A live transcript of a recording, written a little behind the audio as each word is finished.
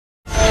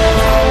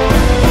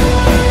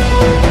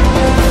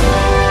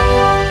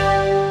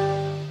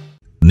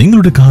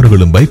നിങ്ങളുടെ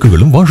കാറുകളും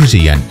ബൈക്കുകളും വാഷ്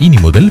ചെയ്യാൻ ഇനി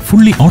മുതൽ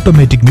ഫുള്ളി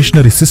ഓട്ടോമാറ്റിക്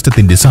മിഷനറി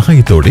സിസ്റ്റത്തിന്റെ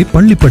സഹായത്തോടെ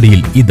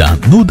പള്ളിപ്പടിയിൽ ഇതാ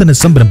നൂതന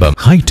സംരംഭം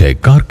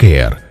hi tech car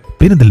care.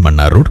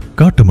 Perinthalmanna road,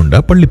 Kattumunda,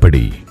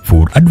 Pallippadi.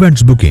 Four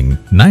advance booking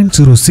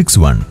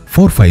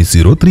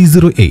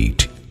 9061450308.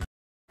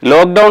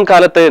 Lockdown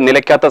കാലത്ത്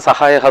നിലയ്ക്കാത്ത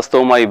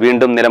സഹായഹസ്തവുമായി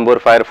വീണ്ടും നിലമ്പൂർ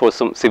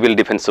ഫയർഫോഴ്സും സിവിൽ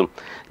ഡിഫൻസും.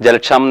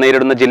 ജലക്ഷാമം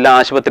നേരിടുന്ന ജില്ലാ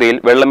ആശുപത്രിയിൽ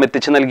വെള്ളം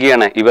എത്തിച്ചു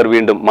നൽകിയാണ് ഇവർ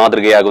വീണ്ടും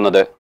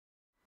മാതൃകയാകുന്നത്.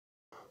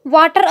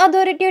 വാട്ടർ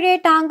അതോറിറ്റിയുടെ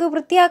ടാങ്ക്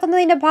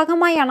വൃത്തിയാക്കുന്നതിന്റെ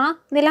ഭാഗമായാണ്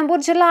നിലമ്പൂർ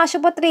ജില്ലാ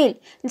ആശുപത്രിയിൽ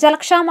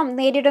ജലക്ഷാമം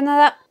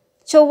നേരിടുന്നത്.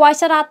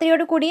 ചൊവ്വാഴ്ച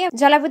രാത്രിയോടുകൂടി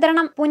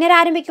ജലവിതരണം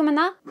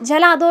പുനരാരംഭിക്കുമെന്ന്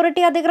ജല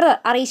അതോറിറ്റി അധികൃതർ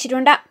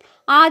അറിയിച്ചിട്ടുണ്ട്.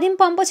 ആദ്യം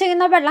പമ്പ്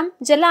ചെയ്യുന്ന വെള്ളം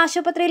ജില്ലാ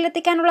ആശുപത്രിയിൽ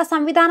എത്തിക്കാനുള്ള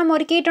സംവിധാനം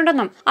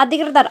ഒരുക്കിയിട്ടുണ്ടെന്നും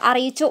അധികൃതർ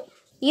അറിയിച്ചു.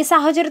 ഈ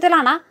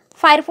സാഹചര്യത്തിലാണ്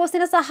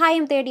ഫയർഫോഴ്സിന്റെ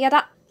സഹായം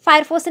തേടിയത്.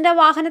 ഫയർഫോഴ്സിന്റെ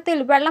വാഹനത്തിൽ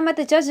വെള്ളം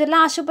എത്തിച്ച് ജില്ലാ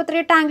ആശുപത്രി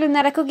ടാങ്കിൽ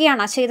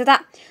നിറയ്ക്കുകയാണ് ചെയ്തത്.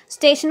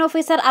 സ്റ്റേഷൻ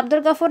ഓഫീസർ അബ്ദുൾ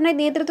ഗഫൂറിന്റെ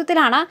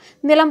നേതൃത്വത്തിലാണ്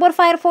നിലമ്പൂർ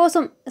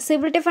ഫയർഫോഴ്സും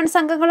സിവിൽ ഡിഫൻസ്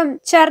അംഗങ്ങളും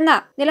ചേർന്ന്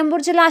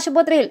നിലമ്പൂർ ജില്ലാ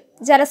ആശുപത്രിയിൽ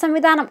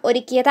ജലസംവിധാനം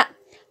ഒരുക്കിയത്.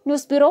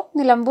 News bureau,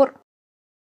 Nilambur.